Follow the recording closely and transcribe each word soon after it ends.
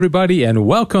Everybody, and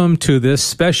welcome to this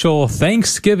special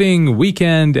Thanksgiving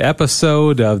weekend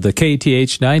episode of the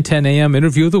KTH 910 AM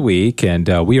Interview of the Week. And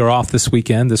we are off this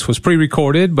weekend. This was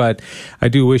pre-recorded, but I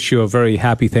do wish you a very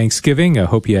happy Thanksgiving. I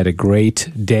hope you had a great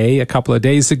day a couple of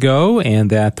days ago, and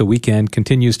that the weekend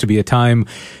continues to be a time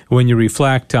when you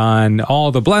reflect on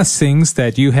all the blessings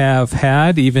that you have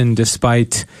had, even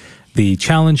despite the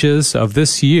challenges of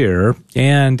this year.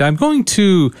 And I'm going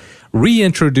to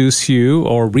reintroduce you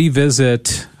or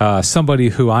revisit somebody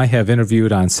who I have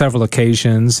interviewed on several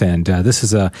occasions, and this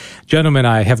is a gentleman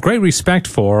I have great respect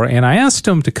for, and I asked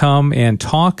him to come and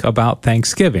talk about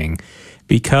Thanksgiving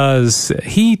because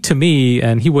he, to me,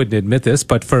 and he wouldn't admit this,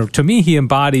 but to me, he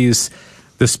embodies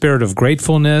the spirit of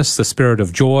gratefulness, the spirit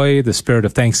of joy, the spirit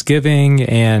of Thanksgiving,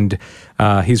 and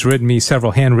he's written me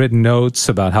several handwritten notes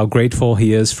about how grateful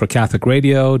he is for Catholic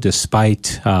radio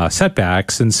despite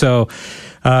setbacks. And so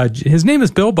his name is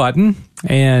Bill Button,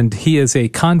 and he is a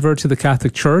convert to the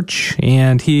Catholic Church,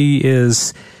 and he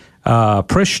is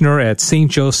parishioner at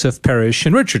St. Joseph Parish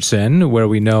in Richardson, where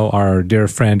we know our dear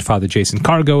friend Father Jason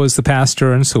Cargo is the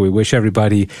pastor, and so we wish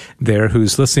everybody there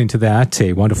who's listening to that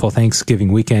a wonderful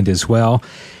Thanksgiving weekend as well.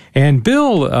 And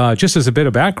Bill, just as a bit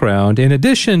of background, in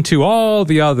addition to all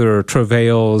the other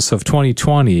travails of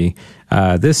 2020,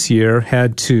 this year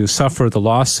had to suffer the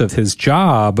loss of his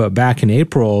job back in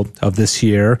April of this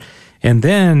year. And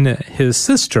then his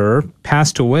sister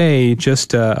passed away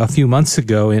just a few months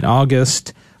ago in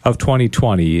August of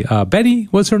 2020. Betty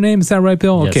was her name. Is that right,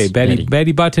 Bill? Yes, okay,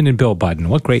 Betty Button and Bill Button.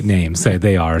 What great names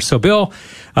they are. So, Bill,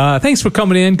 thanks for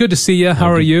coming in. Good to see you.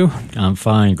 How are you? I'm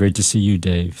fine. Great to see you,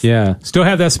 Dave. Yeah. Still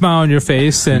have that smile on your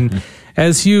face. And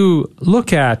as you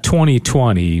look at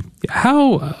 2020,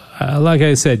 how, like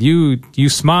I said, you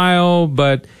smile,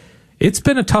 but it's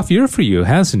been a tough year for you,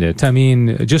 hasn't it? I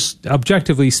mean, just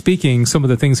objectively speaking, some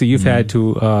of the things that you've had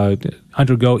to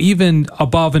undergo, even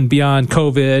above and beyond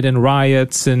COVID and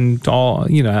riots and all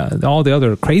the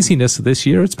other craziness of this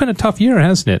year, it's been a tough year,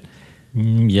 hasn't it?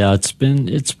 Yeah, it's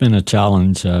been a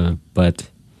challenge, but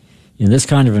in this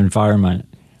kind of environment,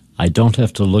 I don't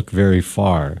have to look very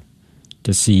far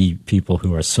to see people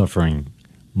who are suffering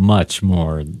much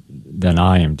more than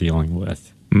I am dealing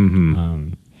with.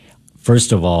 Mm-hmm.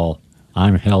 First of all,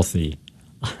 I'm healthy.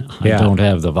 I don't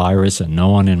have the virus, and no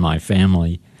one in my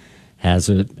family has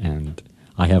it, and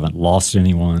I haven't lost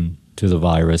anyone to the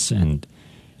virus, and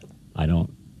I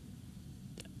don't,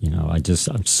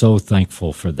 I'm so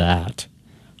thankful for that.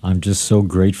 I'm just so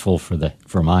grateful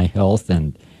for my health,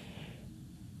 and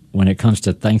when it comes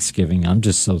to Thanksgiving, I'm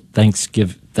just so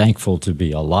thankful to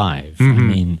be alive. Mm-hmm. I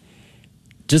mean,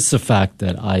 just the fact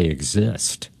that I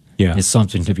exist is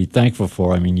something to be thankful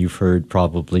for. I mean, you've heard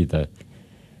probably the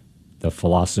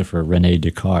philosopher René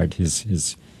Descartes,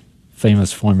 his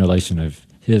famous formulation of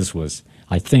his was,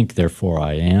 I think, therefore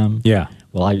I am. Yeah.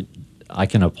 Well, I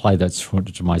can apply that sort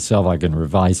of to myself. I can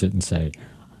revise it and say,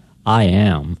 I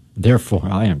am, therefore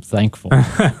I am thankful.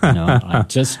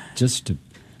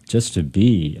 Just to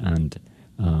be, and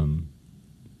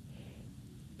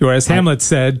or as Hamlet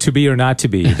said, to be or not to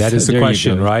be. That is the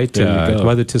question, right?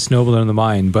 Whether 'tis noble in the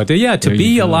mind. But to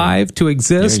be alive, to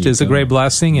exist is a great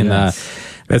blessing. And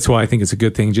that's why I think it's a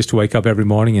good thing just to wake up every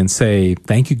morning and say,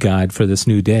 thank you, God, for this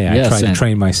new day. I try to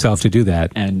train myself to do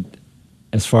that. And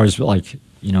as far as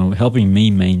helping me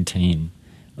maintain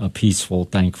a peaceful,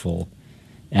 thankful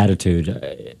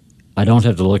attitude, I don't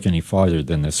have to look any farther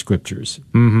than the scriptures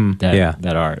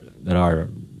that our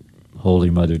Holy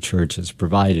Mother Church has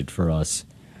provided for us,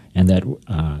 and that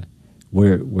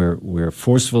we're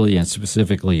forcefully and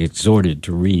specifically exhorted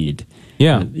to read.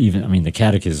 Yeah, the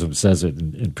Catechism says it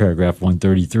in paragraph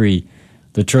 133.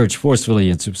 The Church forcefully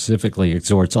and specifically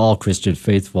exhorts all Christian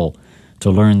faithful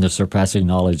to learn the surpassing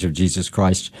knowledge of Jesus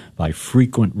Christ by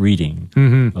frequent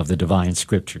reading of the divine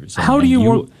scriptures. How do you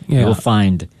work?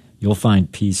 You'll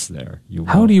find peace there.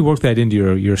 How do you work that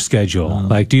into your schedule?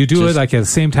 Do you do it at the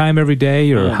same time every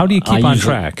day, or how do you keep on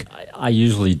track? I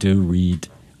usually do read.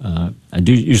 I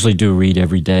usually do read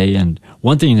every day, and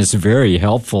one thing that's very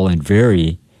helpful and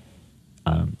very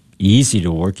easy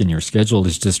to work in your schedule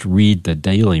is just read the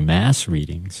daily Mass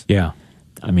readings. Yeah,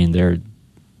 I mean they're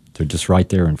just right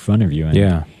there in front of you,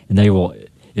 and they will.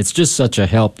 It's just such a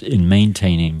help in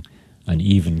maintaining an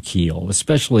even keel,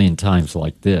 especially in times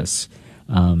like this.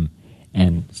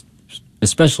 And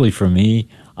especially for me,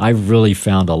 I've really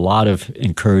found a lot of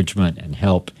encouragement and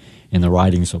help in the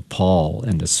writings of Paul,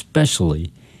 and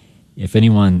especially if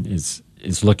anyone is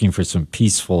looking for some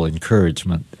peaceful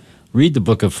encouragement, read the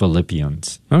book of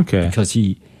Philippians. Okay. Because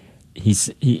he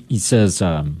says,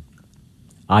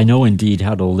 I know indeed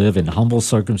how to live in humble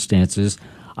circumstances.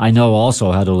 I know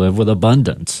also how to live with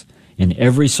abundance. In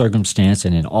every circumstance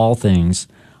and in all things,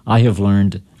 I have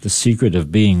learned the secret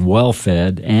of being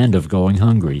well-fed and of going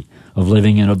hungry, of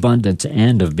living in abundance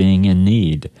and of being in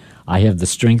need. I have the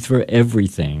strength for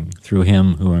everything through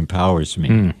him who empowers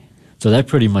me. So that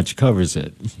pretty much covers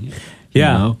it.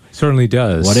 Yeah, certainly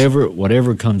does.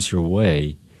 Whatever comes your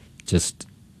way, just,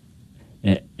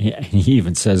 he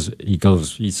even says,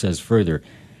 he says further,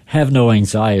 have no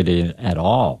anxiety at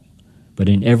all, but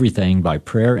in everything by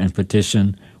prayer and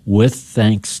petition with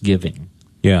thanksgiving.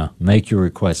 Yeah. Make your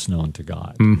requests known to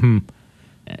God. Mm-hmm.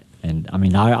 And I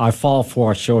mean, I fall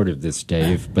far short of this,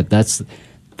 Dave, but that's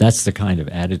the kind of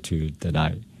attitude that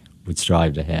I would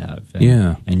strive to have.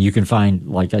 And, and you can find,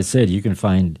 like I said, you can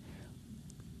find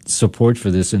support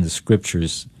for this in the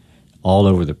scriptures all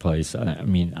over the place. I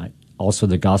mean, also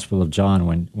the Gospel of John,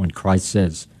 when Christ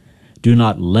says, "Do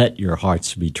not let your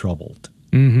hearts be troubled."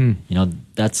 Mm-hmm. You know,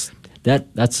 that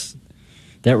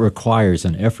requires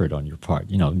an effort on your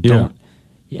part. You know, don't.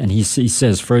 And he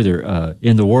says further,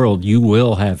 in the world you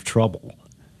will have trouble,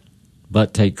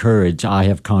 but take courage, I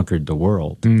have conquered the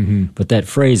world. Mm-hmm. But that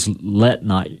phrase,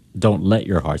 don't let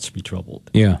your hearts be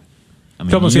troubled. Yeah. I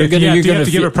mean, you have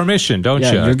to give it permission, don't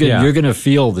you? You're going to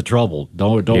feel the trouble.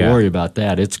 Don't worry about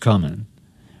that. It's coming.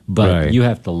 But you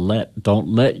have to don't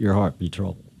let your heart be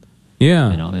troubled. Yeah.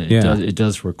 You know, it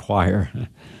does require,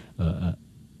 an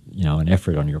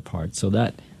effort on your part. So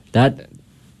that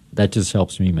just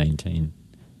helps me maintain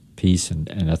peace and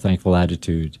a thankful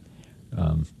attitude,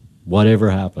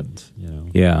 whatever happens. You know.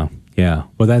 Yeah.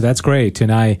 Well, that's great,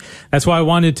 and that's why I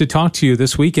wanted to talk to you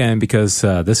this weekend, because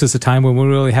this is a time when we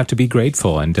really have to be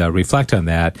grateful and reflect on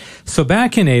that. So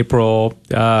back in April,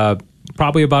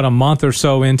 probably about a month or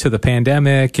so into the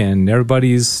pandemic, and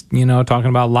everybody's talking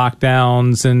about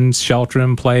lockdowns and shelter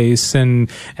in place, and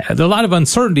there's a lot of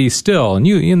uncertainty still. And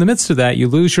you, in the midst of that, you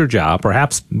lose your job.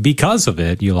 Perhaps because of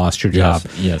it, you lost your job.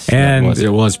 Yes, and it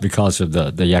was because of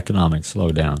the economic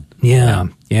slowdown. Yeah,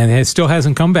 and it still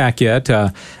hasn't come back yet.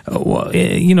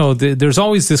 There's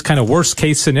always this kind of worst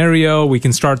case scenario. We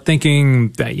can start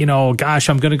thinking that, gosh,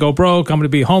 I'm going to go broke. I'm going to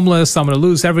be homeless. I'm going to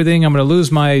lose everything. I'm going to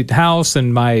lose my house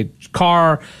and my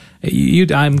car.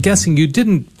 I'm guessing you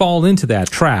didn't fall into that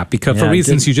trap because for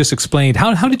reasons you just explained.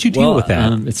 How did you deal with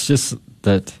that? It's just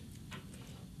that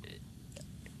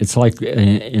it's like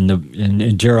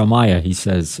in Jeremiah, he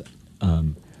says,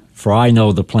 "For I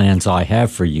know the plans I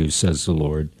have for you, says the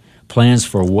Lord, plans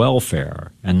for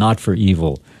welfare and not for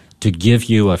evil, to give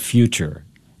you a future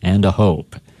and a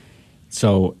hope."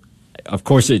 So, of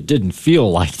course, it didn't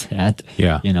feel like that,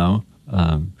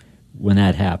 when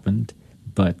that happened.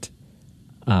 But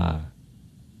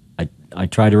I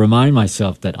try to remind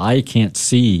myself that I can't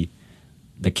see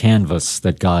the canvas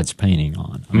that God's painting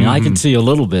on. I mean, I can see a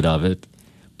little bit of it,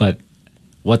 but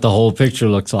what the whole picture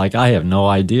looks like, I have no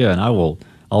idea, and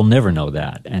I'll never know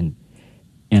that. And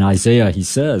in Isaiah, he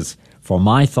says, "For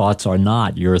my thoughts are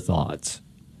not your thoughts,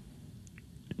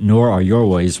 nor are your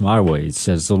ways my ways,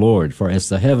 says the Lord. For as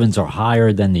the heavens are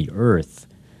higher than the earth,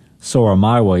 so are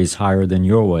my ways higher than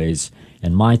your ways,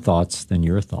 and my thoughts than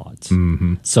your thoughts."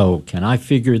 Mm-hmm. So can I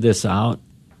figure this out?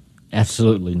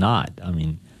 Absolutely not. I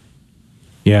mean,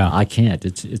 I can't.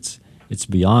 It's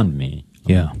beyond me.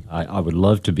 I would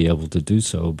love to be able to do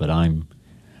so, but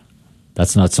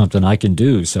that's not something I can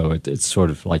do. So it's sort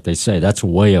of like they say, that's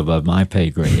way above my pay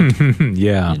grade.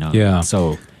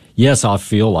 So yes, I'll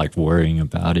feel like worrying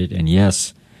about it, and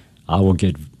yes, I'll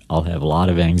have a lot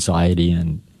of anxiety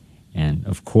and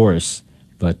of course,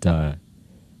 but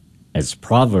as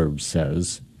Proverbs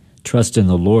says, trust in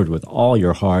the Lord with all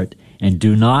your heart and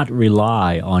do not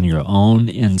rely on your own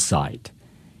insight.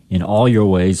 In all your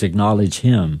ways acknowledge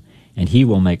him, and he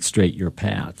will make straight your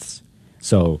paths.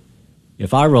 So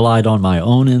if I relied on my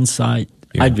own insight,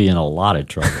 I'd be in a lot of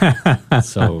trouble.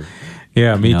 So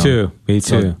me too.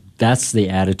 So that's the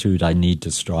attitude I need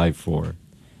to strive for.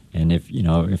 And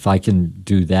if I can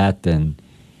do that, then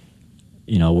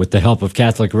with the help of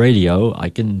Catholic Radio, I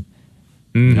can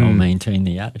maintain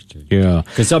the attitude. Yeah.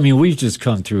 Because we've just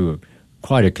come through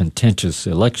quite a contentious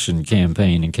election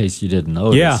campaign, in case you didn't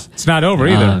notice. Yeah, it's not over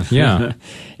either.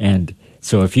 And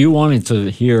so if you wanted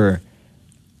to hear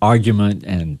argument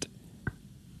and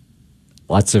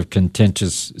lots of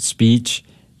contentious speech,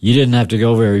 you didn't have to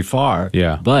go very far.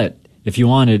 Yeah. But if you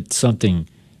wanted something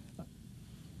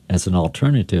as an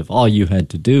alternative, all you had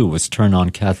to do was turn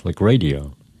on Catholic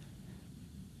radio.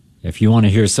 If you want to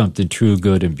hear something true,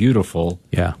 good, and beautiful,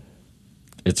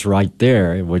 it's right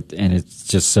there, and it's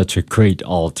just such a great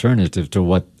alternative to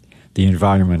what the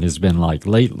environment has been like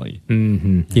lately.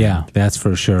 Mm-hmm. Yeah, that's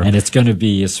for sure. And it's going to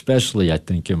be especially, I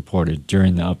think, important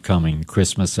during the upcoming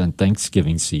Christmas and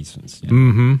Thanksgiving seasons.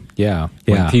 Mm-hmm. Yeah,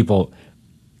 yeah. When people,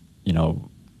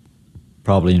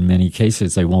 probably in many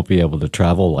cases, they won't be able to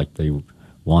travel like they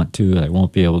want to. They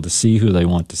won't be able to see who they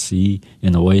want to see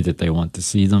in the way that they want to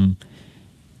see them.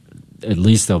 At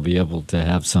least they'll be able to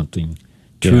have something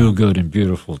true, good, and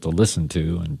beautiful to listen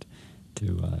to, and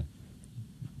to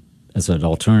as an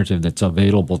alternative that's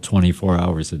available 24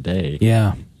 hours a day.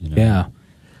 Yeah, yeah.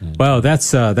 Well, that's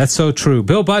so true.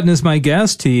 Bill Button is my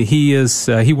guest.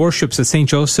 He worships at St.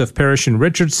 Joseph Parish in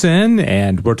Richardson,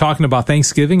 and we're talking about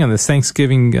Thanksgiving on this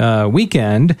Thanksgiving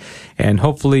weekend. And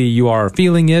hopefully, you are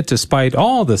feeling it despite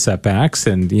all the setbacks.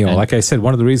 And like I said,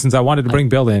 one of the reasons I wanted to bring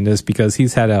Bill in is because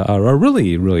he's had a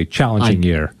really, really challenging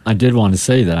year. I did want to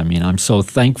say that. I mean, I'm so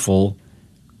thankful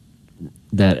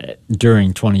that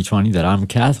during 2020 that I'm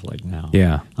Catholic now.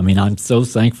 Yeah. I mean, I'm so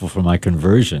thankful for my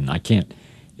conversion.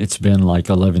 It's been like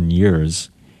 11 years.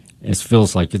 It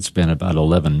feels like it's been about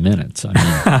 11 minutes. I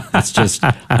mean, it's just,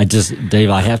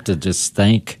 Dave, I have to just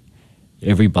thank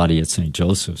everybody at St.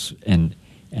 Joseph's. And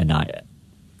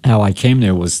how I came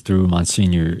there was through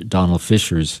Monsignor Donald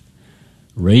Fisher's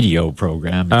radio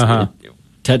program.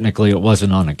 Technically, it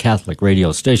wasn't on a Catholic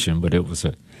radio station, but it was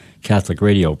a Catholic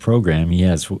radio program. He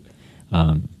has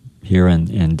here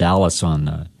in Dallas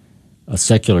on a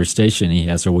secular station. He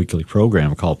has a weekly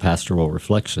program called Pastoral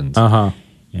Reflections.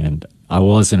 And I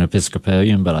was an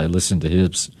Episcopalian, but I listened to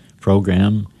his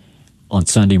program on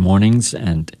Sunday mornings.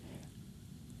 And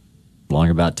long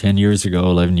about 11 years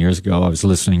ago, I was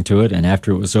listening to it. And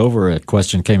after it was over, a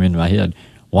question came into my head: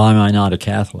 why am I not a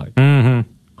Catholic? Mm-hmm.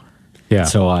 Yeah.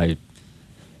 So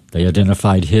they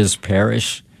identified his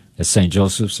parish as St.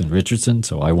 Joseph's in Richardson.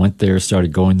 So I went there,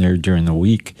 started going there during the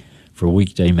week for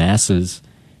weekday masses.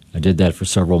 I did that for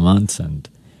several months, and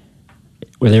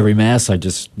with every Mass, I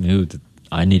just knew that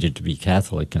I needed to be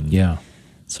Catholic. And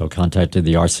so contacted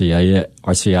the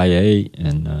RCIA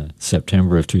in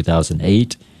September of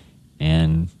 2008,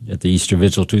 and at the Easter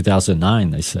Vigil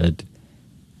 2009, they said,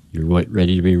 "You're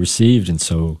ready to be received." And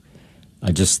so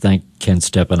I just thank Ken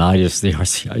Stepanidis, the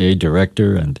RCIA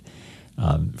director, and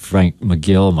Frank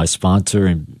McGill, my sponsor,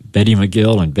 and Betty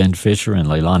McGill, and Ben Fisher, and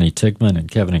Leilani Tickman,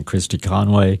 and Kevin and Christy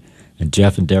Conway, and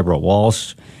Jeff and Deborah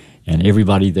Walsh, and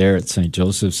everybody there at St.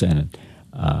 Joseph's, and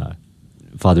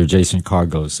Father Jason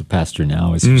Cargos, the pastor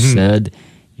now, as you said,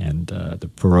 and the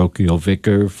parochial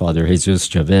vicar, Father Jesus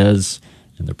Chavez,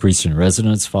 and the priest in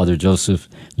residence, Father Joseph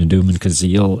Naduman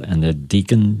Kazil, and the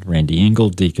deacon, Randy Engel,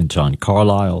 Deacon John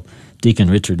Carlisle, Deacon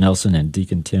Richard Nelson, and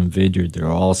Deacon Tim Vidyard. They're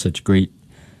all such great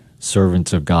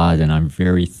servants of God, and I'm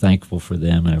very thankful for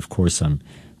them. And, of course, I'm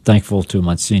thankful to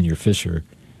Monsignor Fisher.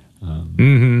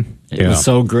 It was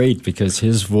so great because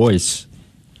his voice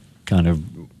kind of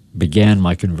began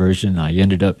my conversion. I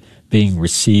ended up being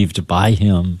received by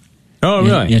him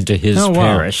into his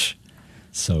parish.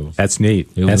 So that's neat.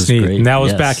 That's neat. Great. And that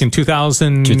was back in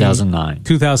 2009.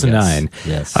 2009.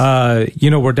 Yes.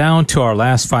 We're down to our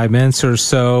last 5 minutes or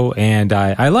so, and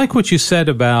I like what you said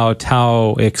about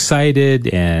how excited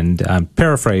and I'm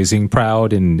paraphrasing,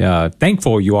 proud and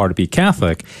thankful you are to be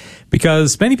Catholic.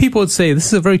 Because many people would say this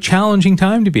is a very challenging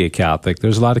time to be a Catholic.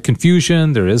 There's a lot of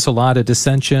confusion. There is a lot of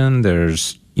dissension.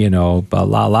 There's, a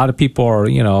lot of people are,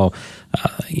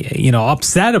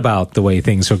 upset about the way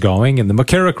things are going, and the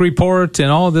McCarrick Report and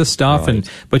all this stuff. Right.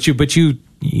 But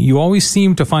you always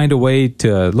seem to find a way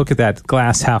to look at that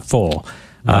glass half full.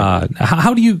 Right.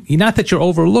 How do you? Not that you're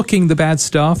overlooking the bad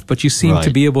stuff, but you seem to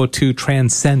be able to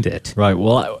transcend it. Right.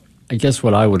 Well, I guess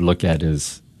what I would look at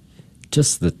is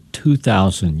just the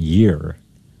 2,000-year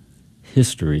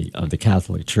history of the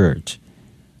Catholic Church.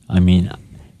 I mean,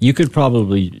 you could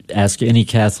probably ask any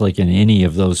Catholic in any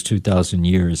of those 2,000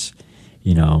 years,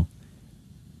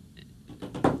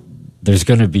 there's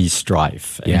going to be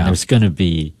strife, and there's going to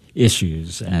be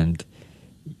issues, and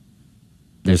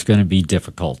there's going to be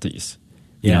difficulties.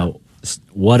 You know,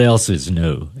 what else is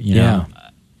new?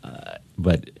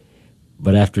 But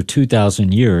after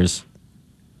 2,000 years,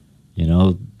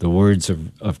 the words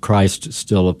of Christ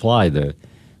still apply. The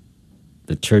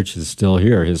church is still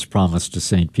here. His promise to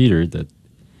St. Peter that,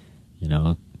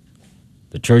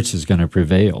 the church is going to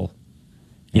prevail.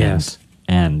 Yes.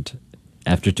 And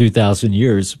after 2,000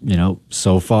 years,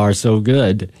 so far so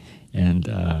good. And,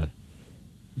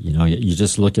 you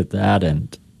just look at that,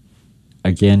 and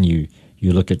again, you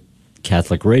look at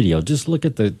Catholic radio. Just look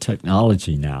at the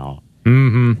technology now.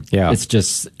 Mm-hmm. Yeah. It's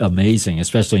just amazing,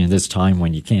 especially in this time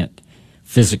when you can't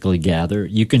physically gather.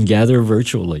 You can gather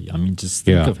virtually. I mean, just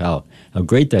think of how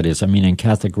great that is. I mean, in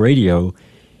Catholic radio,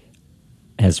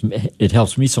 it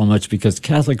helps me so much because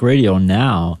Catholic radio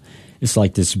now is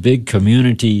like this big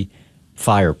community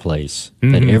fireplace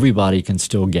that everybody can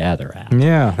still gather at.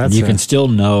 Yeah, and you can still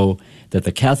know that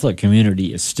the Catholic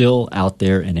community is still out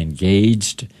there and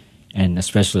engaged, and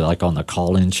especially like on the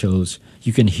call-in shows,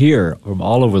 you can hear from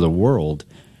all over the world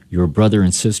your brother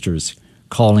and sisters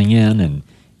calling in,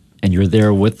 and you're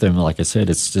there with them. Like I said,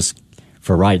 it's just,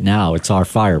 for right now, it's our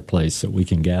fireplace that we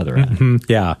can gather at.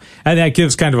 Yeah, and that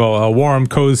gives kind of a warm,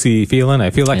 cozy feeling. I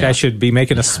feel like I should be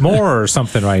making a s'more or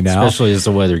something right now. Especially as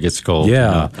the weather gets cold.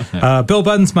 Yeah. Bill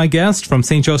Button's my guest from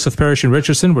St. Joseph Parish in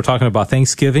Richardson. We're talking about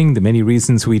Thanksgiving, the many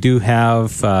reasons we do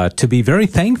have to be very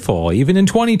thankful, even in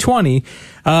 2020.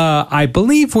 I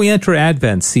believe we enter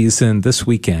Advent season this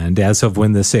weekend, as of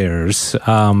when this airs.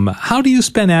 How do you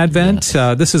spend Advent?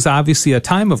 Yes. This is obviously a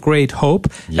time of great hope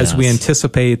as we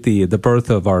anticipate the birth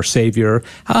of our Savior.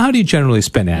 How do you generally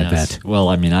spend Advent? Yes. Well,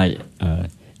 I mean,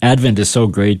 Advent is so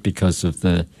great because of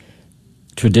the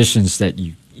traditions that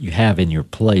you have in your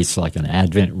place, like an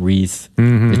Advent wreath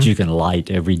that you can light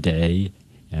every day,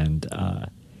 and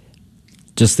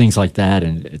just things like that.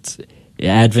 And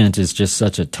Advent is just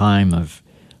such a time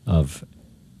of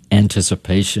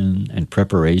anticipation and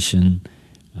preparation,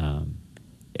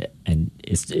 and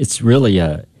it's really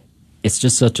it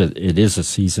is a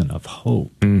season of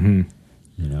hope.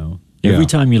 You know, every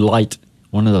time you light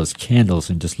one of those candles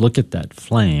and just look at that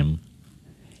flame,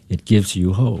 it gives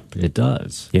you hope. It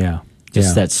does. Yeah.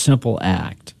 Just that simple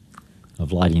act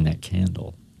of lighting that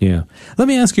candle. Yeah. Let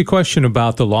me ask you a question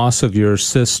about the loss of your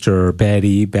sister,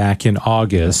 Betty, back in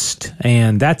August.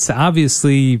 And that's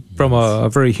obviously, from a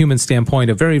very human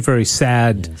standpoint, a very, very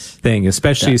sad thing,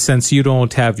 especially since you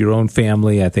don't have your own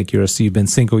family. I think you've been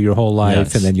single your whole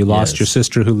life, and then you lost your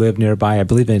sister who lived nearby, I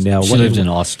believe in... she lived in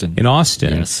Austin. In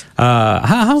Austin. Yes.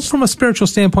 How, from a spiritual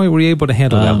standpoint, were you able to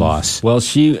handle that loss? Well,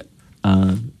 she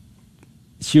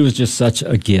was just such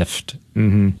a gift.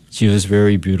 She was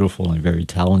very beautiful and very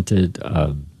talented.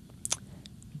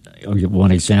 I'll give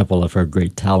one example of her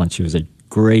great talent. She was a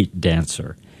great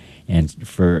dancer, and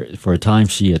for a time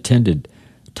she attended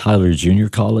Tyler Junior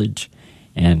College.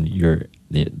 And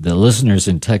the listeners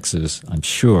in Texas, I'm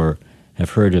sure, have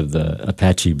heard of the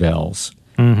Apache Bells.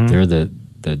 They're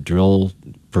the drill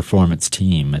performance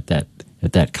team at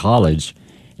that college,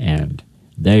 and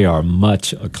they are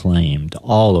much acclaimed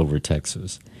all over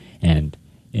Texas. And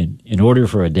in order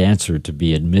for a dancer to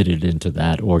be admitted into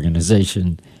that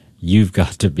organization, you've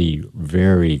got to be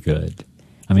very good.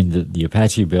 I mean, the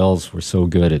Apache Bells were so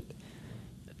good at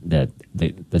that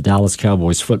the Dallas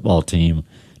Cowboys football team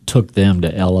took them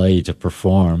to L.A. to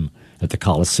perform at the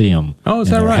Coliseum. Oh, is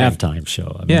that right? Halftime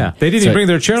show. I mean, they didn't even bring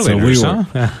their cheerleaders,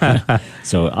 huh?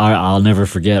 So I'll never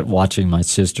forget watching my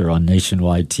sister on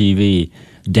nationwide TV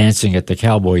dancing at the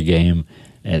Cowboy game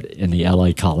in the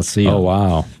L.A. Coliseum. Oh,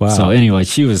 wow. So anyway,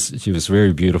 she was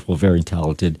very beautiful, very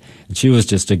talented, and she was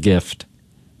just a gift.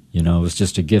 You know, it was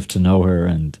just a gift to know her,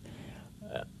 and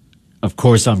of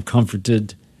course, I'm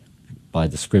comforted by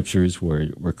the scriptures where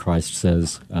Christ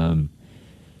says, "In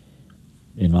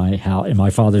my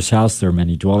Father's house there are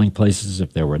many dwelling places.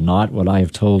 If there were not, what I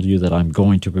have told you, that I'm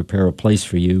going to prepare a place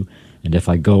for you, and if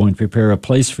I go and prepare a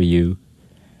place for you,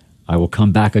 I will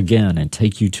come back again and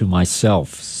take you to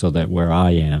myself, so that where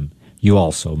I am, you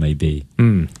also may be."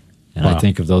 And I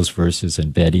think of those verses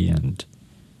in Betty, and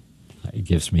it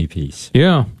gives me peace.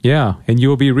 Yeah, and you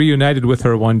will be reunited with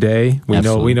her one day. We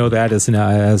know that as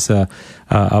a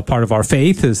part of our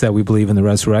faith, is that we believe in the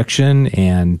resurrection.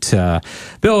 And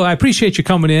Bill, I appreciate you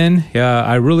coming in.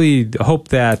 I really hope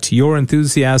that your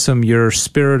enthusiasm, your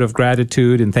spirit of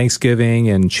gratitude and thanksgiving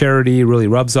and charity really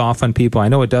rubs off on people. I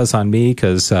know it does on me,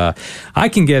 because I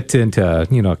can get into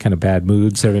kind of bad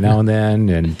moods every now and then,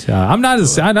 and I'm not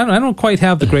as I don't quite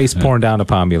have the grace pouring down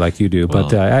upon me like you do.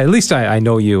 But at least I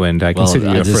know you, and I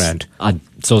consider you a friend. I'm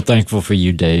so thankful for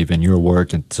you, Dave, and your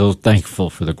work, and so thankful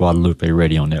for the Guadalupe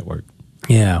Radio Network.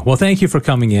 Yeah, well, thank you for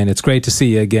coming in. It's great to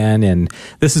see you again. And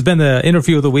this has been the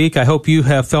interview of the week. I hope you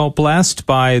have felt blessed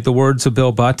by the words of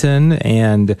Bill Button,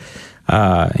 and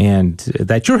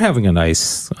that you're having a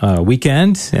nice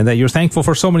weekend, and that you're thankful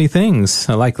for so many things.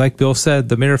 Like Bill said,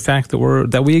 the mere fact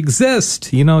that we exist,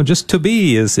 just to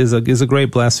be is a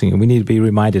great blessing, and we need to be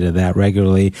reminded of that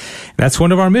regularly. That's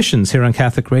one of our missions here on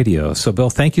Catholic Radio. So, Bill,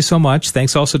 thank you so much.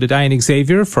 Thanks also to Diane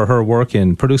Xavier for her work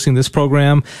in producing this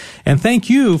program, and thank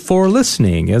you for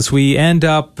listening as we end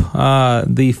up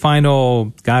going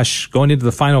into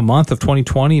the final month of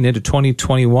 2020 and into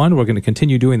 2021. We're going to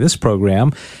continue doing this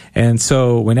program. And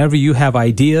so whenever you have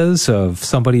ideas of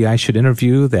somebody I should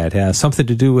interview that has something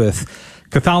to do with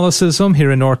Catholicism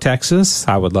here in North Texas.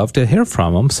 I would love to hear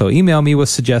from them. So email me with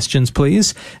suggestions,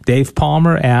 please. Dave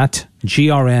Palmer at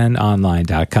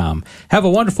grnonline.com. Have a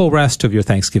wonderful rest of your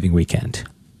Thanksgiving weekend.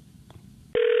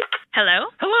 Hello?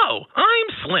 Hello, I'm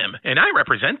Slim, and I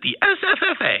represent the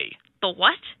SFFA. The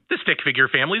what? The Stick Figure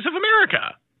Families of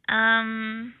America.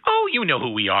 Oh, you know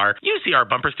who we are. You see our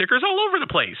bumper stickers all over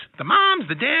the place. The moms,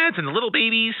 the dads, and the little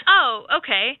babies. Oh,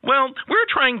 okay. Well, we're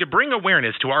trying to bring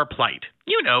awareness to our plight.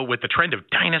 You know, with the trend of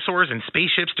dinosaurs and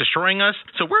spaceships destroying us,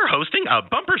 so we're hosting a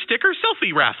bumper sticker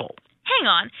selfie raffle. Hang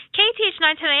on. KTH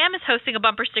 910 AM is hosting a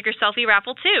bumper sticker selfie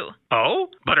raffle, too. Oh?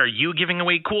 But are you giving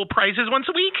away cool prizes once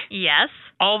a week? Yes.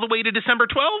 All the way to December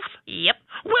 12th? Yep.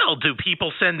 Well, do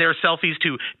people send their selfies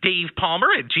to Dave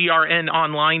Palmer at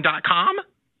grnonline.com?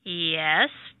 Yes.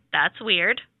 That's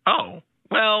weird. Oh.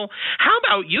 Well, how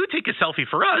about you take a selfie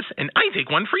for us, and I take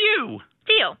one for you?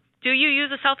 Deal. Do you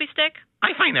use a selfie stick?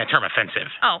 I find that term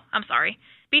offensive. Oh, I'm sorry.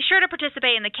 Be sure to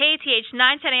participate in the KTH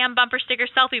 910 AM bumper sticker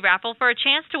selfie raffle for a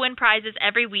chance to win prizes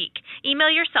every week. Email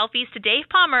your selfies to Dave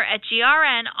Palmer at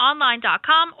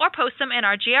grnonline.com or post them in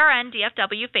our GRN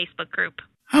DFW Facebook group.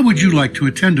 How would you like to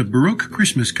attend a Baroque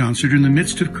Christmas concert in the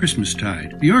midst of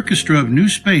Christmastide? The Orchestra of New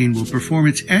Spain will perform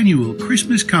its annual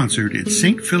Christmas concert at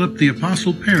St. Philip the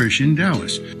Apostle Parish in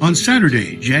Dallas on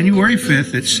Saturday, January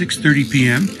 5th at 6:30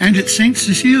 p.m. and at St.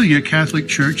 Cecilia Catholic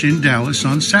Church in Dallas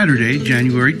on Saturday,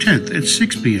 January 10th at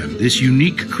 6 p.m. This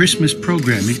unique Christmas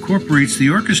program incorporates the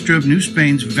Orchestra of New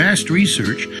Spain's vast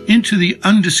research into the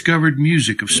undiscovered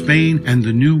music of Spain and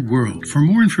the New World. For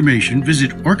more information,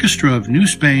 visit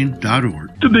orchestraofnewspain.org.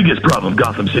 The biggest problem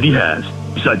Gotham City has,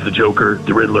 besides the Joker,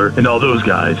 the Riddler, and all those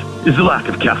guys, is the lack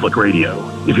of Catholic radio.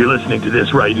 If you're listening to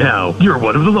this right now, you're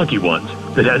one of the lucky ones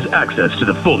that has access to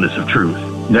the fullness of truth.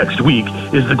 Next week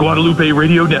is the Guadalupe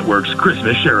Radio Network's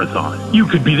Christmas Share-a-thon. You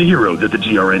could be the hero that the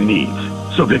GRN needs.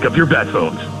 So pick up your bat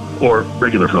phones, or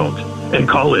regular phones, and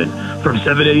call in from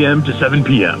 7 a.m. to 7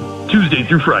 p.m., Tuesday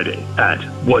through Friday at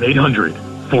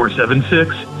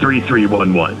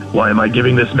 1-800-476-3311. Why am I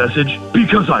giving this message?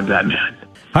 Because I'm Batman.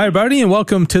 Hi, everybody, and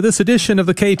welcome to this edition of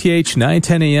the KTH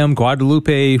 910 AM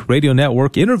Guadalupe Radio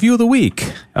Network Interview of the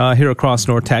Week here across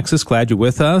North Texas. Glad you're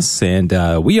with us, and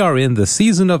we are in the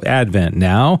season of Advent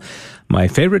now. My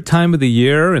favorite time of the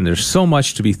year, and there's so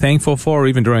much to be thankful for,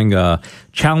 even during a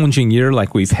challenging year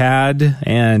like we've had.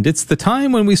 And it's the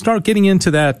time when we start getting into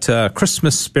that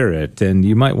Christmas spirit, and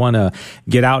you might want to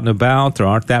get out and about. There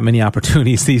aren't that many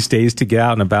opportunities these days to get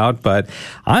out and about, but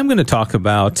I'm going to talk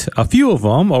about a few of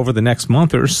them over the next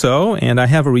month or so. And I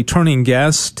have a returning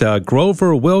guest,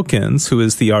 Grover Wilkins, who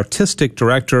is the artistic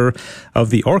director of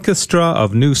the Orchestra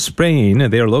of New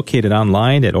Spain. They are located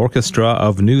online at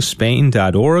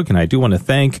orchestraofnewspain.org, and I do want to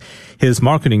thank his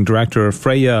marketing director,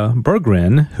 Freya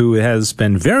Berggren, who has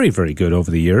been very, very good over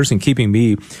the years in keeping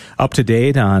me up to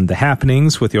date on the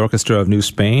happenings with the Orchestra of New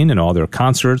Spain and all their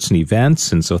concerts and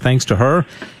events. And so thanks to her.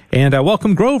 And I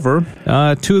welcome Grover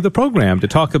to the program to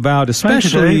talk about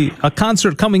especially a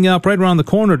concert coming up right around the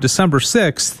corner, December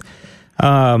 6th,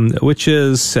 which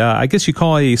is, I guess you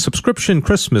call a subscription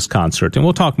Christmas concert. And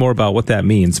we'll talk more about what that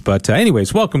means. But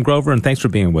anyways, welcome, Grover, and thanks for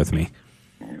being with me.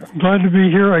 Glad to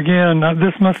be here again.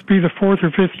 This must be the fourth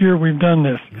or fifth year we've done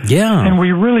this. Yeah. And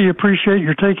we really appreciate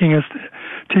your taking us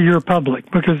to your public,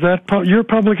 because your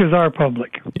public is our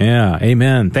public. Yeah,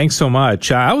 amen. Thanks so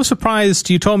much. I was surprised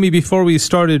you told me before we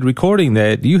started recording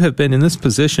that you have been in this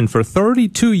position for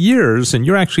 32 years, and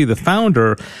you're actually the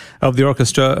founder of the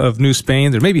Orchestra of New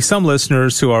Spain. There may be some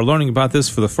listeners who are learning about this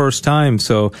for the first time.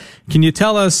 So can you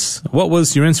tell us what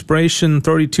was your inspiration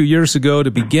 32 years ago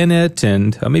to begin it,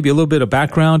 and maybe a little bit of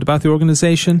background about the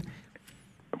organization?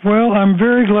 Well, I'm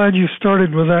very glad you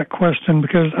started with that question,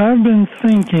 because I've been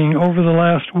thinking over the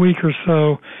last week or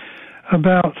so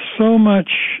about so much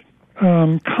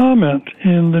comment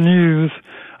in the news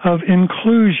of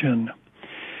inclusion.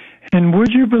 And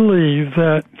would you believe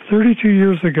that 32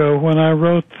 years ago, when I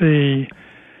wrote the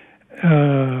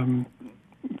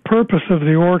purpose of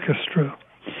the orchestra,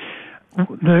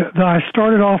 I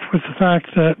started off with the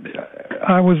fact that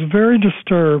I was very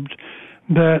disturbed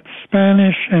that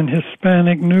Spanish and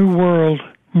Hispanic New World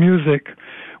music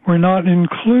were not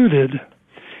included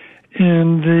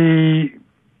in the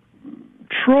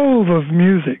trove of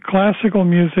music, classical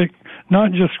music,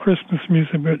 not just Christmas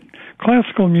music, but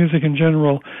classical music in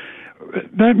general.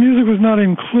 That music was not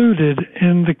included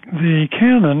in the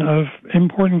canon of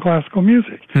important classical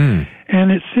music.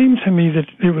 And it seemed to me that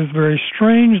it was very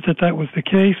strange that was the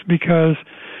case, because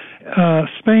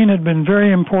Spain had been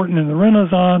very important in the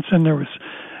Renaissance, and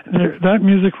that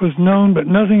music was known, but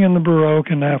nothing in the Baroque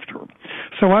and after.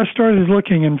 So I started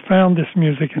looking and found this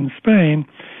music in Spain,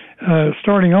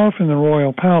 starting off in the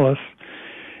Royal Palace.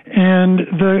 And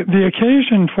the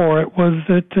occasion for it was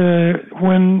that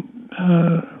when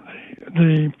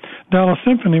the Dallas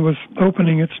Symphony was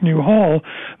opening its new hall,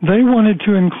 they wanted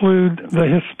to include the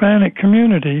Hispanic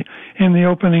community in the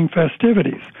opening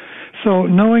festivities. So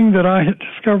knowing that I had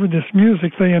discovered this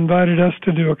music, they invited us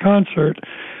to do a concert.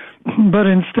 But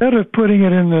instead of putting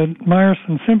it in the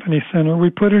Meyerson Symphony Center,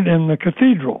 we put it in the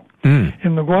cathedral,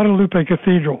 in the Guadalupe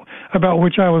Cathedral, about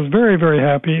which I was very, very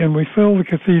happy. And we filled the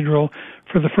cathedral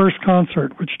for the first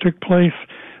concert, which took place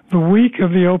the week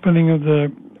of the opening of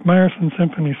the Meyerson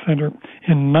Symphony Center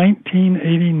in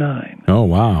 1989. Oh,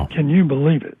 wow. Can you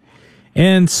believe it?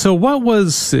 And so what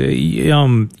was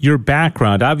your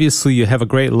background? Obviously, you have a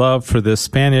great love for the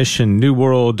Spanish and New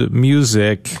World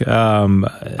music.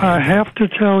 I have to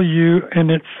tell you, and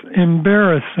it's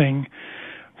embarrassing,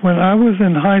 when I was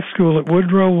in high school at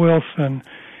Woodrow Wilson,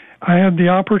 I had the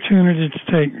opportunity to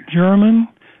take German,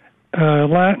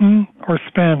 Latin, or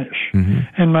Spanish.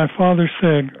 And my father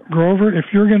said, Grover,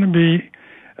 if you're going to be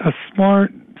a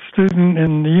smart student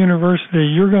in the university,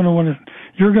 you're going to want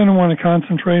to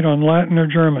concentrate on Latin or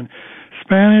German.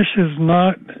 Spanish is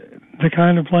not the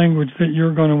kind of language that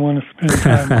you're going to want to spend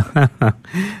time on.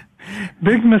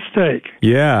 Big mistake.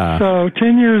 Yeah. So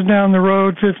 10 years down the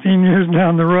road, 15 years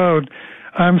down the road,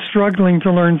 I'm struggling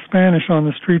to learn Spanish on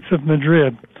the streets of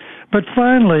Madrid. But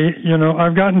finally,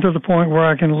 I've gotten to the point where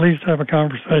I can at least have a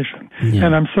conversation. Yeah.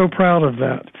 And I'm so proud of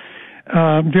that.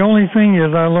 The only thing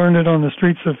is I learned it on the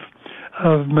streets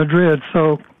of Madrid,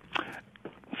 so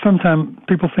sometimes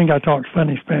people think I talk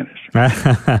funny Spanish.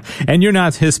 And you're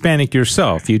not Hispanic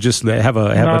yourself. You just have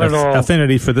an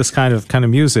affinity for this kind of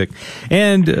music.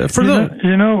 And for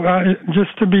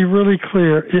just to be really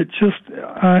clear, it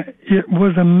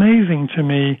was amazing to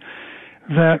me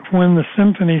that when the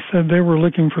symphony said they were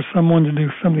looking for someone to do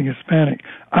something Hispanic,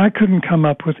 I couldn't come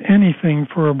up with anything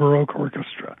for a Baroque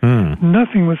orchestra.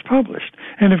 Nothing was published.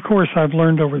 And of course, I've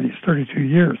learned over these 32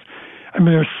 years. I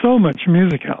mean, there's so much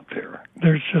music out there.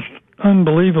 There's just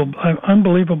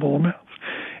unbelievable amounts.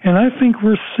 And I think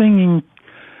we're singing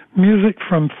music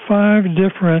from 5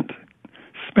 different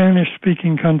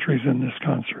Spanish-speaking countries in this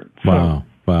concert. So,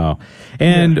 Wow.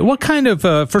 And what kind of,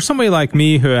 for somebody like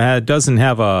me who doesn't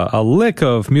have a lick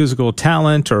of musical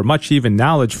talent or much even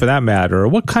knowledge for that matter,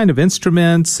 what kind of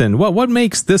instruments and what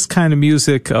makes this kind of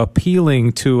music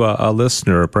appealing to a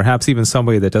listener, perhaps even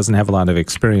somebody that doesn't have a lot of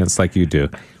experience like you do?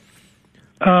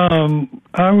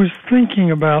 I was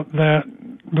thinking about that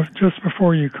just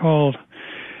before you called.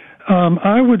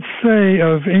 I would say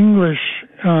of English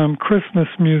Christmas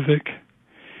music,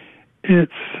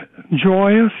 it's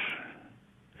joyous.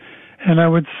 And I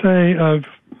would say of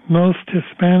most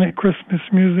Hispanic Christmas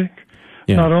music,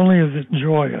 not only is it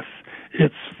joyous,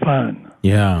 it's fun.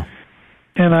 Yeah.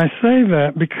 And I say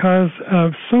that because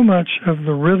of so much of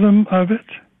the rhythm of it,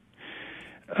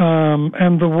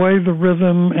 and the way the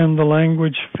rhythm and the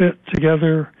language fit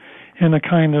together in a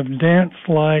kind of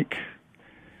dance-like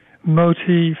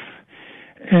motif.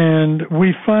 And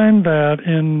we find that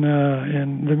in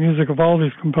the music of all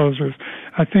these composers.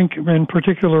 I think in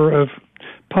particular of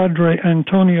Padre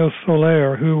Antonio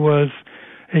Soler, who was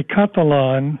a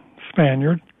Catalan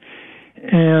Spaniard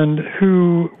and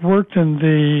who worked in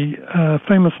the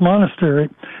famous monastery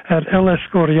at El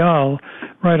Escorial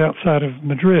right outside of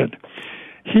Madrid.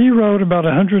 He wrote about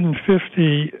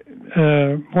 150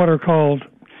 what are called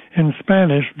in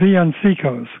Spanish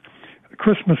villancicos,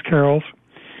 Christmas carols,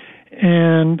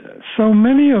 and so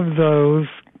many of those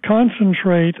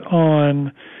concentrate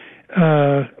on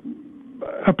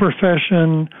a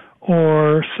profession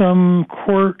or some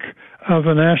quirk of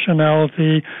a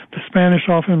nationality. The Spanish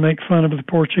often make fun of the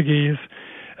Portuguese,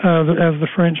 as the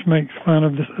French make fun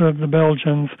of the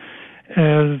Belgians,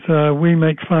 as we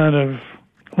make fun of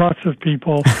lots of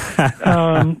people.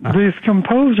 These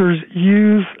composers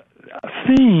use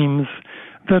themes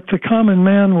that the common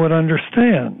man would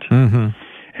understand. Mm-hmm.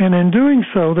 And in doing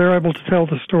so, they're able to tell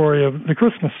the story of the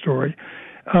Christmas story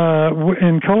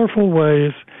in colorful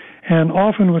ways, and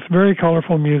often with very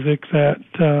colorful music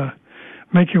that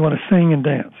make you want to sing and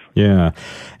dance. Yeah.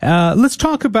 Let's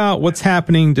talk about what's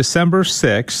happening December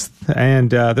 6th.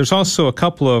 And there's also a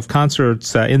couple of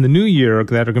concerts in the new year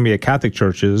that are going to be at Catholic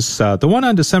churches. The one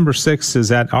on December 6th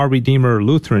is at Our Redeemer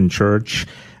Lutheran Church.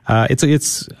 It's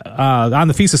on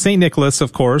the Feast of St. Nicholas,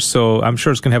 of course, so I'm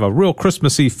sure it's going to have a real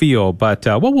Christmassy feel. But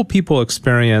what will people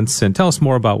experience? And tell us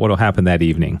more about what will happen that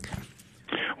evening.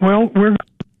 Well, we're going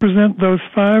to present those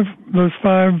five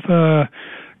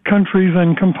countries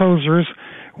and composers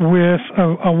with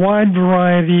a wide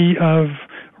variety of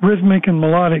rhythmic and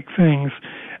melodic things.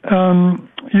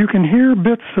 You can hear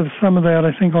bits of some of that,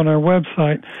 I think, on our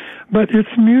website, but it's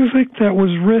music that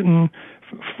was written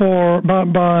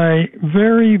by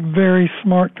very, very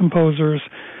smart composers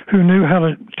who knew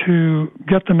how to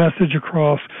get the message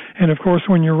across. And of course,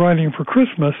 when you're writing for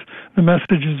Christmas, the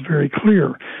message is very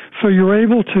clear. So you're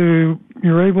able to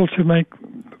make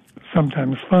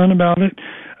sometimes fun about it,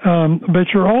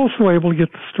 but you're also able to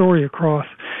get the story across.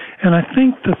 And I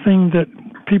think the thing that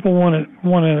people want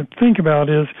to think about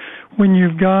is when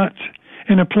you've got,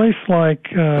 in a place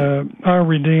like Our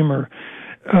Redeemer,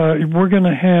 we're going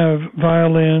to have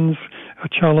violins, a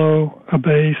cello, a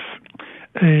bass,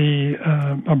 a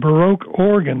Baroque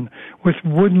organ with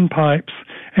wooden pipes,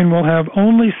 and we'll have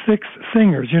only 6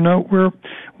 singers. You know,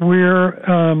 we're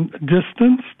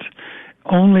distanced.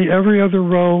 Only every other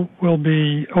row will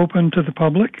be open to the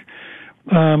public.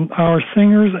 Our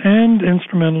singers and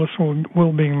instrumentalists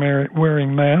will be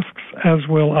wearing masks, as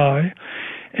will I.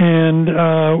 And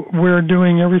we're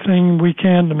doing everything we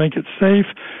can to make it safe.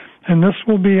 And this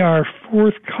will be our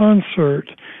 4th concert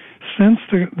since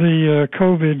the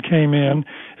COVID came in.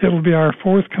 It will be our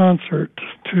 4th concert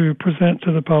to present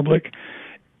to the public.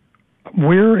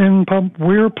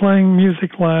 We're playing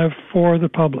music live for the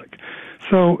public.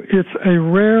 So it's a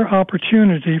rare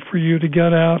opportunity for you to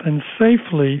get out and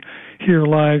safely hear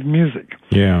live music.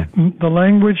 Yeah. The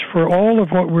language for all of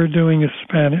what we're doing is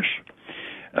Spanish,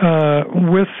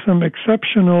 with some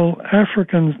exceptional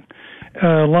African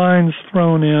lines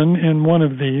thrown in one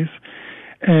of these.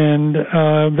 And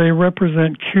they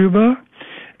represent Cuba,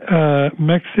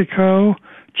 Mexico,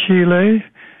 Chile,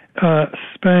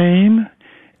 Spain,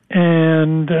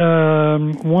 and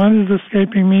one is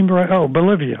escaping me.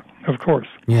 Bolivia, of course,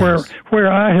 yes.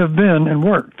 where I have been and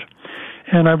worked.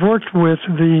 And I've worked with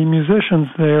the musicians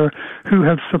there who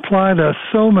have supplied us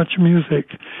so much music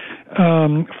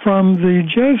from the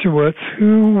Jesuits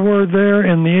who were there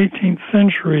in the 18th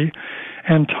century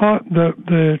and taught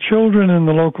the children in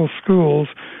the local schools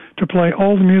to play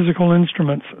all the musical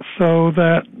instruments. So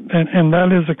that and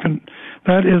that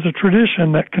is a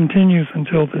tradition that continues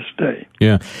until this day.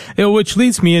 Yeah, which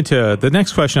leads me into the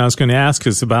next question I was going to ask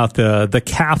is about the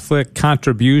Catholic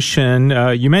contribution.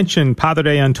 You mentioned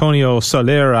Padre Antonio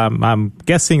Soler. I'm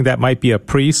guessing that might be a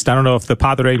priest. I don't know if the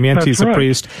Padre Mienti is a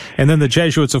priest. And then the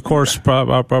Jesuits, of course,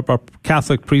 are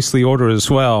Catholic priestly order as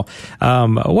well.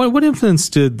 What influence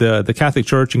did the Catholic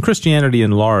Church and Christianity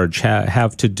in large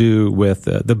have to do with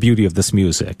the beauty of this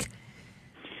music?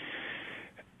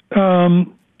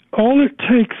 All it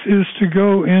takes is to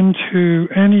go into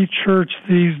any church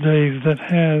these days that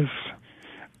has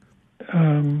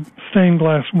stained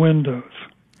glass windows.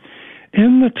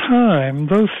 In the time,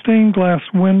 those stained glass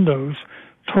windows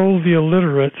told the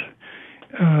illiterate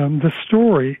the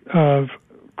story of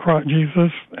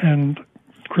Jesus and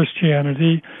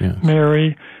Christianity, yes.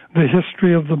 Mary, the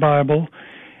history of the Bible.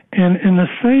 And in the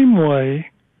same way,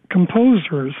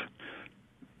 composers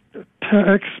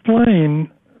explain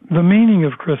the meaning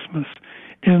of Christmas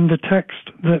in the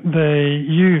text that they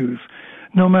use,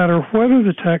 no matter whether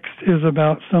the text is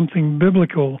about something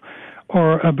biblical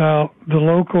or about the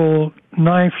local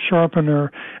knife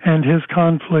sharpener and his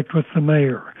conflict with the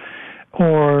mayor,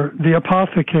 or the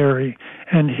apothecary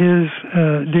and his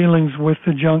dealings with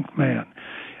the junk man.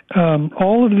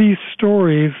 All of these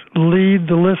stories lead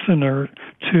the listener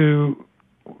to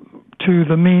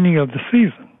the meaning of the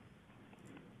season.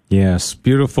 Yes,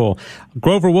 beautiful.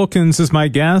 Grover Wilkins is my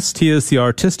guest. He is the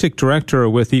artistic director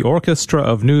with the Orchestra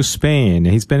of New Spain.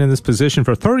 He's been in this position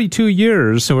for 32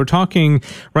 years, and we're talking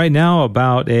right now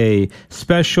about a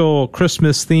special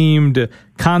Christmas-themed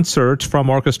concert from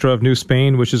Orchestra of New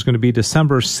Spain, which is going to be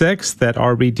December 6th at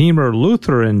Our Redeemer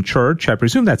Lutheran Church. I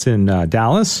presume that's in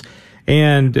Dallas.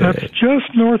 And that's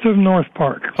just north of North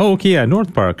Park. Oh, okay, yeah,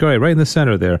 North Park. All right in the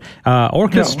center there.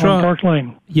 Orchestra. Yeah, on Park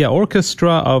Lane. Yeah,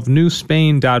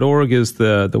 orchestraofnewspain.org is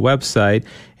the website.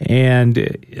 And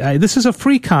this is a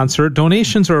free concert.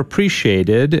 Donations are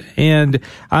appreciated. And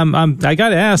I got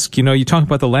to ask, you talk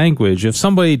about the language. If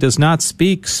somebody does not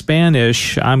speak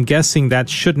Spanish, I'm guessing that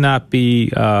should not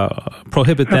be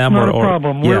prohibit them. That's not a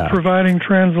problem. We're providing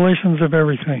translations of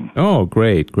everything. Oh,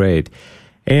 great.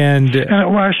 And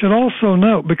I should also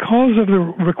note, because of the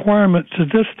requirement to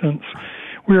distance,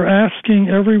 we're asking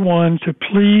everyone to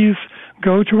please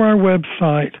go to our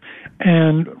website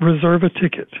and reserve a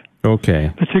ticket.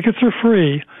 Okay. The tickets are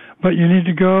free, but you need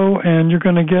to go and you're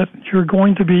going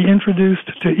to be introduced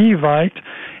to Evite,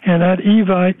 and at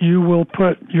Evite you will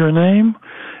put your name,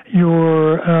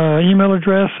 your email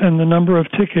address, and the number of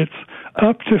tickets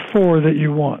up to 4 that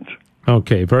you want.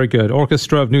 Okay, very good.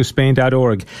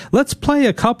 orchestraofnewspain.org. Let's play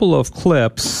a couple of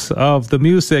clips of the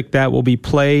music that will be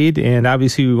played, and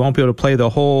obviously we won't be able to play the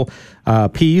whole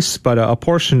piece, but a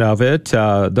portion of it.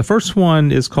 The first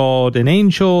one is called An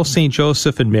Angel, St.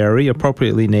 Joseph and Mary,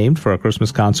 appropriately named for a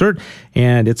Christmas concert,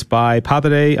 and it's by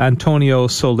Padre Antonio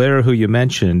Soler, who you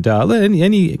mentioned.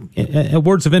 Any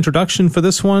words of introduction for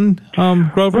this one,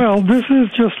 Grover? Well, this is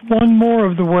just one more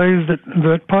of the ways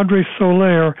that Padre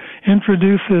Soler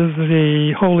introduces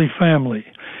the Holy Family.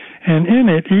 And in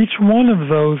it, each one of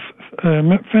those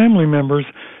family members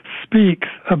speaks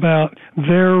about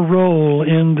their role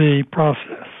in the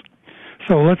process.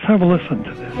 So let's have a listen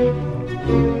to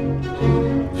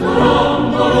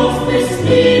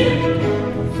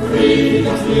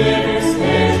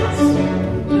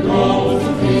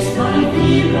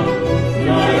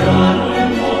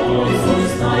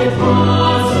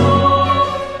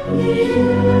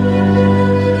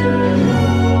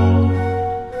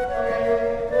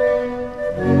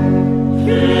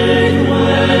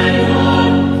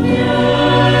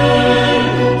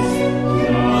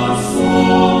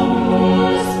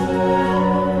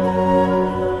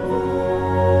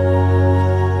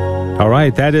All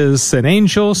right, that is An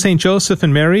Angel, St. Joseph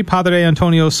and Mary, Padre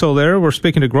Antonio Soler. We're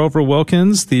speaking to Grover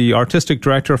Wilkins, the artistic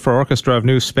director for Orchestra of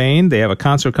New Spain. They have a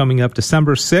concert coming up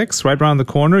December 6th, right around the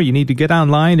corner. You need to get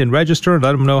online and register and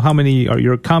let them know how many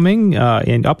you're coming,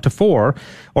 and up to 4,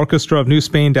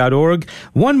 orchestraofnewspain.org.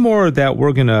 One more that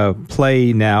we're going to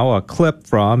play now, a clip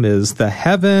from, is The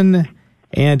Heaven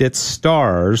and Its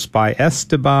Stars by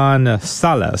Esteban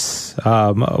Salas.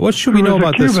 What should we know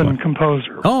about this one? He was a Cuban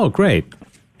composer. Oh, great.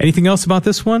 Anything else about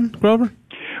this one, Grover?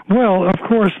 Well, of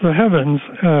course, the heavens.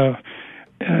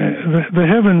 The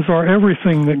heavens are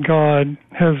everything that God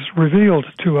has revealed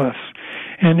to us.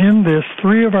 And in this,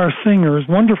 3 of our singers,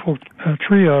 wonderful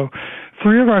trio,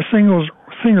 3 of our singers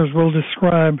will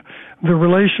describe the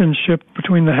relationship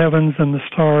between the heavens and the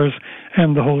stars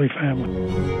and the Holy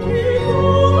Family.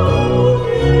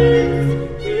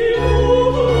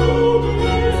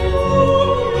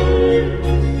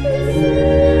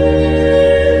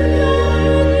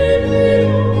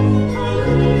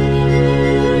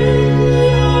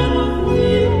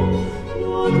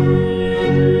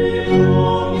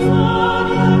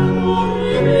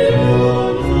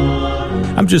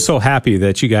 I'm just so happy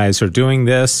that you guys are doing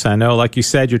this. I know, like you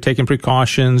said, you're taking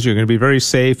precautions. You're going to be very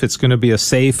safe. It's going to be a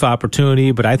safe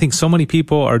opportunity. But I think so many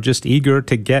people are just eager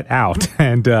to get out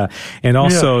and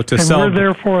also to we're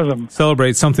there for them.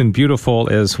 Celebrate something beautiful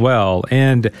as well.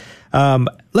 And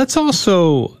let's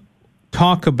also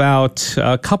talk about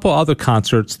a couple other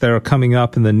concerts that are coming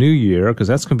up in the new year, because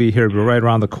that's going to be here right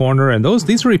around the corner. And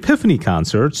these are Epiphany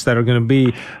concerts that are going to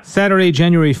be Saturday,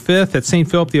 January 5th at St.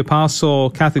 Philip the Apostle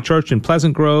Catholic Church in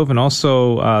Pleasant Grove, and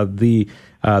also the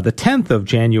 10th of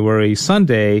January,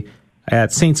 Sunday,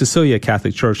 at St. Cecilia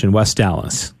Catholic Church in West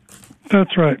Dallas.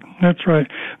 That's right. That's right.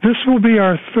 This will be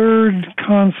our 3rd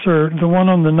concert. The one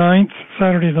on the 9th,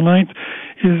 Saturday the 9th,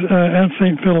 is at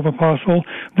St. Philip Apostle.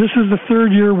 This is the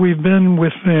 3rd year we've been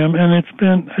with them, and it's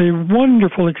been a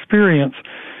wonderful experience.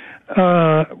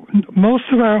 Most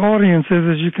of our audiences,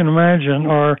 as you can imagine,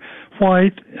 are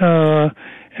white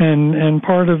and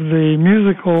part of the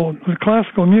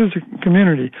classical music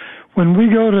community. When we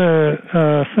go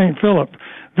to St. Philip,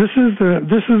 this is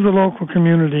the local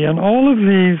community, and all of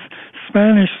these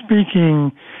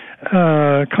Spanish-speaking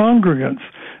congregants,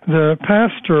 the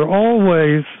pastor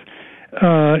always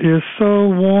is so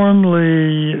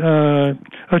warmly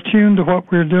attuned to what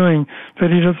we're doing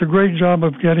that he does a great job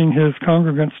of getting his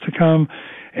congregants to come.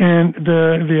 And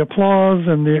the applause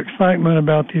and the excitement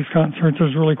about these concerts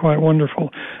is really quite wonderful.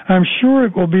 I'm sure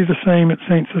it will be the same at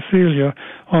St. Cecilia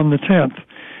on the 10th.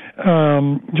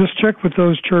 Just check with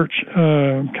those church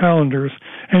calendars,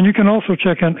 and you can also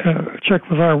check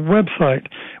with our website.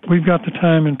 We've got the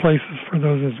time and places for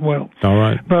those as well. All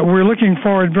right. But we're looking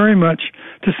forward very much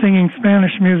to singing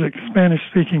Spanish music to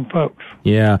Spanish-speaking folks.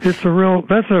 Yeah, that's a real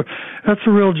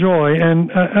joy.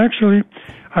 And actually,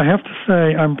 I have to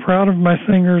say, I'm proud of my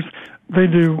singers. They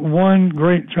do one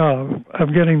great job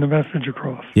of getting the message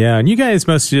across. Yeah, and you guys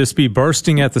must just be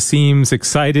bursting at the seams,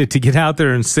 excited to get out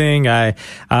there and sing. I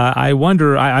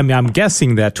wonder. I'm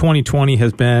guessing that 2020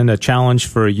 has been a challenge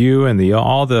for you and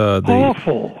all the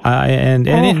awful,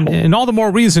 and all the more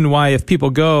reason why, if people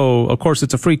go, of course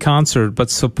it's a free concert, but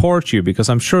support you, because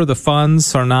I'm sure the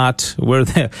funds are not where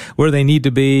they need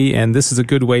to be, and this is a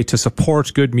good way to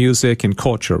support good music and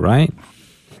culture, right?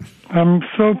 I'm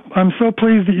so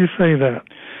pleased that you say that.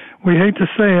 We hate to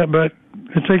say it, but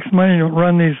it takes money to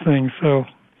run these things. So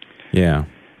yeah.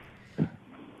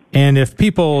 And if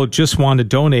people just want to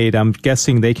donate, I'm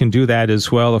guessing they can do that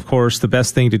as well. Of course, the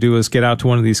best thing to do is get out to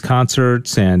one of these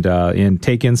concerts and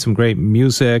take in some great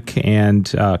music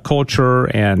and culture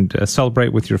and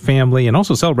celebrate with your family, and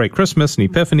also celebrate Christmas and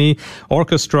Epiphany.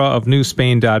 Orchestra of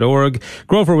NewSpain.org.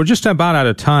 Grover, we're just about out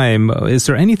of time. Is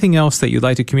there anything else that you'd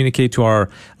like to communicate to our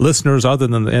listeners other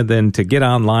than to get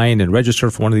online and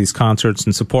register for one of these concerts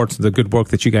and support the good work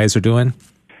that you guys are doing?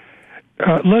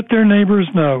 Let their neighbors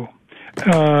know.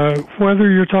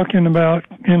 Whether you're talking about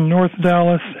in North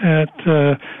Dallas at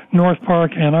North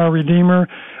Park and Our Redeemer,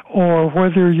 or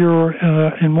whether you're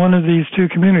in one of these two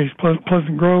communities,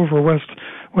 Pleasant Grove or West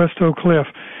Oak Cliff,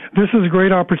 this is a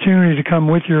great opportunity to come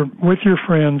with your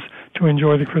friends to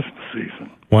enjoy the Christmas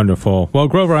season. Wonderful. Well,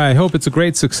 Grover, I hope it's a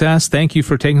great success. Thank you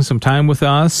for taking some time with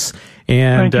us.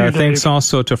 And thanks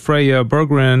also to Freya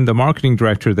Berggren, the marketing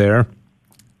director there.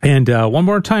 And one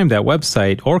more time, that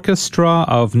website,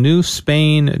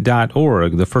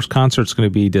 orchestraofnewspain.org. The first concert's going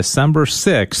to be December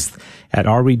 6th at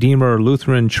Our Redeemer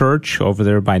Lutheran Church over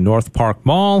there by North Park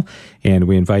Mall. And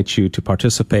we invite you to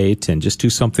participate and just do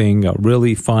something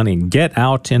really fun and get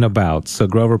out and about. So,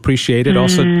 Grover, appreciate it.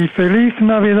 Also, Feliz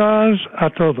Navidad a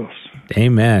todos.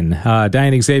 Amen.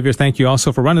 Diane Xavier, thank you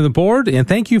also for running the board, and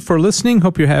thank you for listening.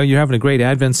 Hope you're having a great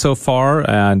Advent so far.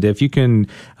 And if you can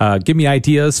give me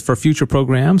ideas for future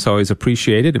programs, I always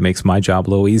appreciate it. It makes my job a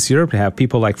little easier to have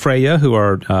people like Freya who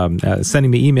are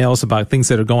sending me emails about things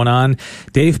that are going on.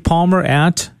 Dave Palmer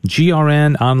at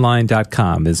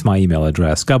grnonline.com is my email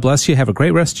address. God bless you. Have a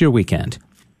great rest of your weekend.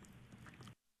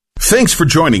 Thanks for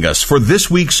joining us for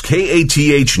this week's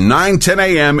KATH 910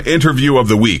 AM Interview of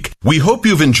the Week. We hope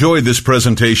you've enjoyed this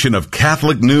presentation of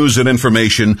Catholic news and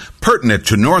information pertinent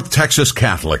to North Texas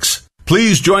Catholics.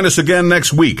 Please join us again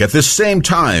next week at this same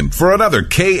time for another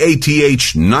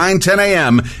KATH 910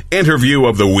 AM Interview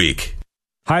of the Week.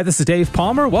 Hi, this is Dave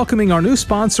Palmer, welcoming our new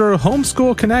sponsor,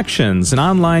 Homeschool Connections, an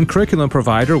online curriculum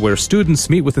provider where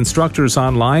students meet with instructors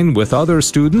online with other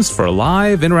students for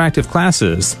live interactive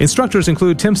classes. Instructors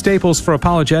include Tim Staples for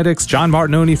apologetics, John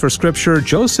Martinoni for scripture,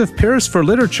 Joseph Pierce for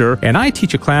literature, and I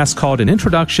teach a class called An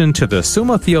Introduction to the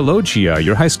Summa Theologia.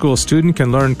 Your high school student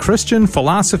can learn Christian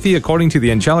philosophy according to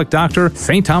the angelic doctor,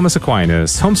 St. Thomas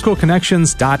Aquinas.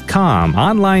 Homeschoolconnections.com.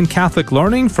 Online Catholic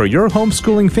learning for your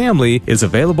homeschooling family is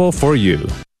available for you.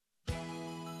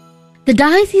 The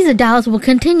Diocese of Dallas will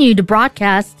continue to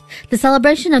broadcast the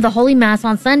celebration of the Holy Mass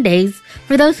on Sundays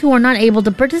for those who are not able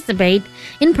to participate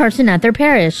in person at their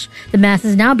parish. The Mass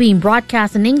is now being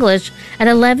broadcast in English at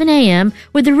 11 a.m.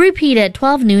 with a repeat at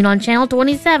 12 noon on Channel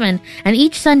 27 and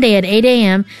each Sunday at 8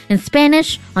 a.m. in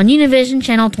Spanish on Univision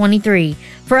Channel 23.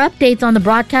 For updates on the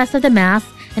broadcast of the Mass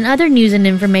and other news and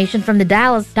information from the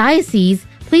Dallas Diocese,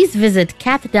 please visit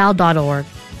cathdal.org.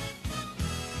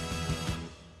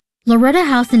 Loretta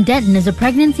House in Denton is a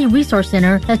pregnancy resource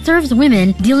center that serves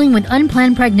women dealing with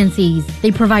unplanned pregnancies.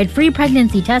 They provide free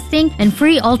pregnancy testing and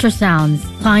free ultrasounds.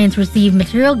 Clients receive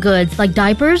material goods like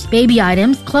diapers, baby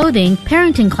items, clothing,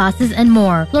 parenting classes, and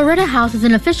more. Loretta House is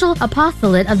an official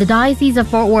apostolate of the Diocese of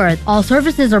Fort Worth. All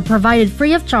services are provided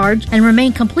free of charge and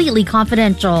remain completely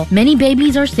confidential. Many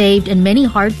babies are saved and many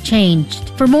hearts changed.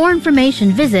 For more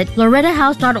information, visit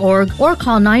lorettahouse.org or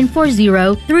call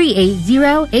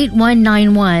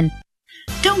 940-380-8191.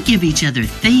 Don't give each other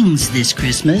things this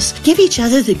Christmas. Give each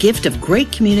other the gift of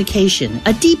great communication,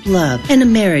 a deep love, and a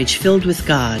marriage filled with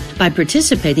God by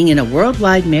participating in a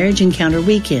worldwide marriage encounter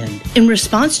weekend. In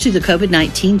response to the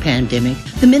COVID-19 pandemic,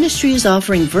 the ministry is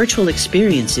offering virtual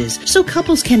experiences so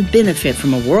couples can benefit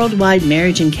from a worldwide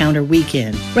marriage encounter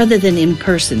weekend rather than in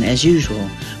person as usual.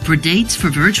 For dates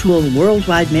for virtual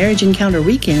worldwide marriage encounter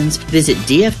weekends, visit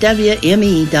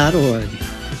dfwme.org.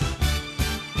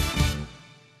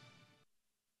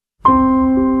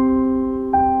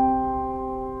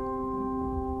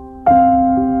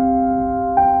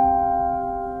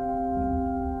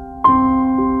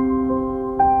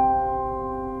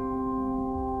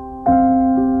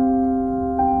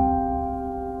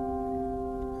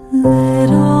 Let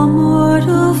all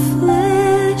mortal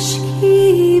flesh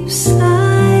keep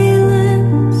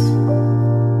silence,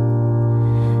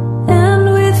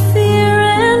 and with fear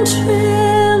and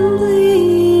trembling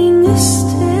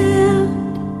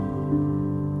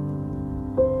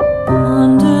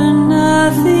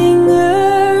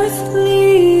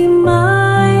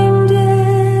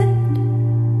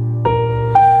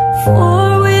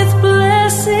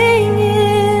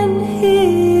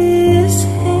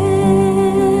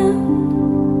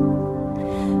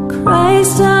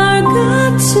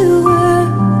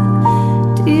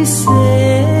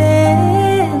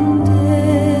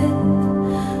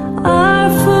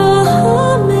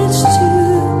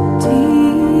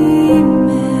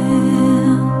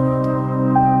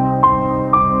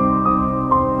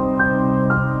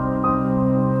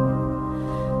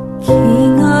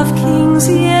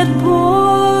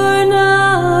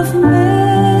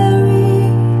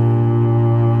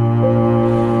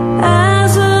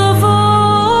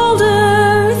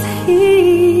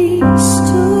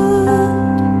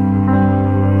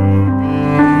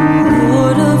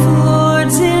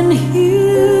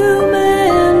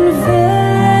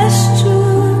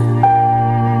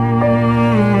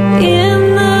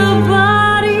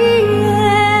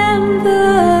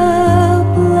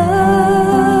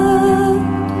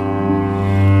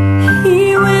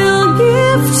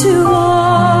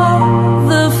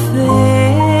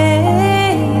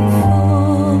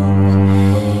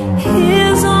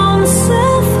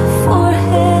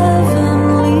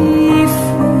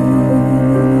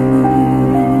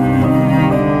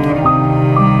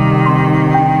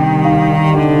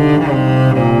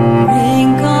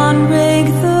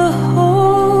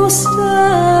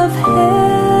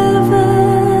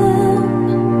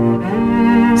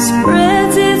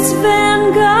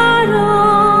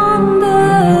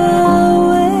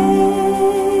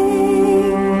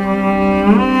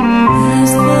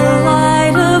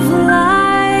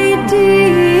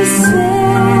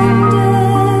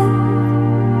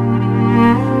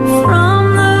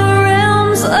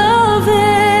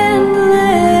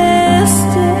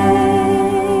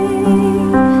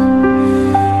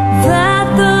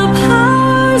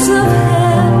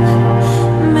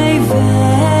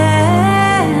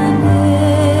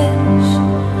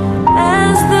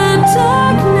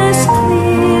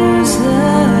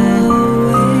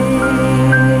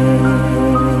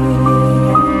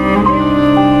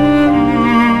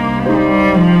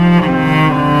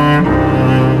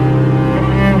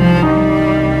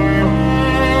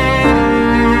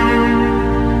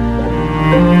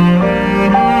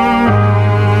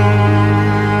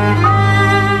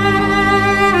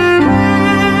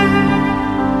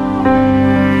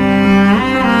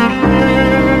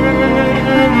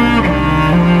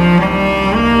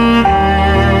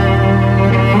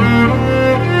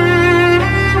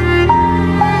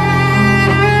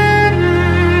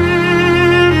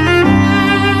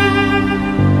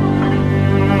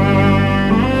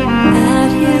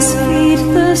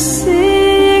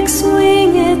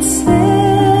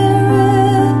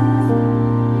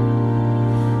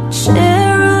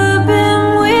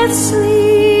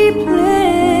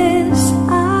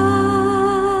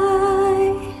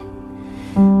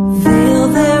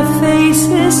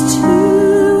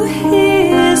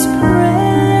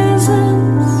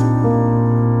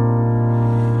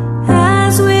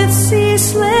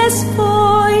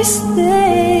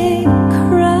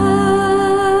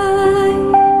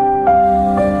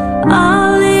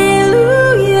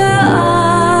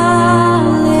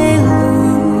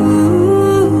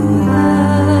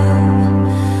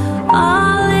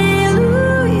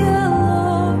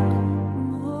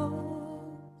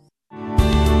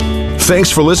Thanks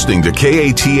for listening to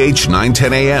KATH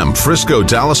 910 AM, Frisco,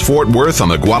 Dallas, Fort Worth on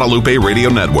the Guadalupe Radio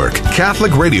Network.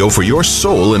 Catholic radio for your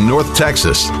soul in North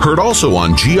Texas. Heard also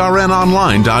on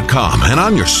grnonline.com and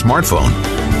on your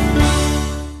smartphone.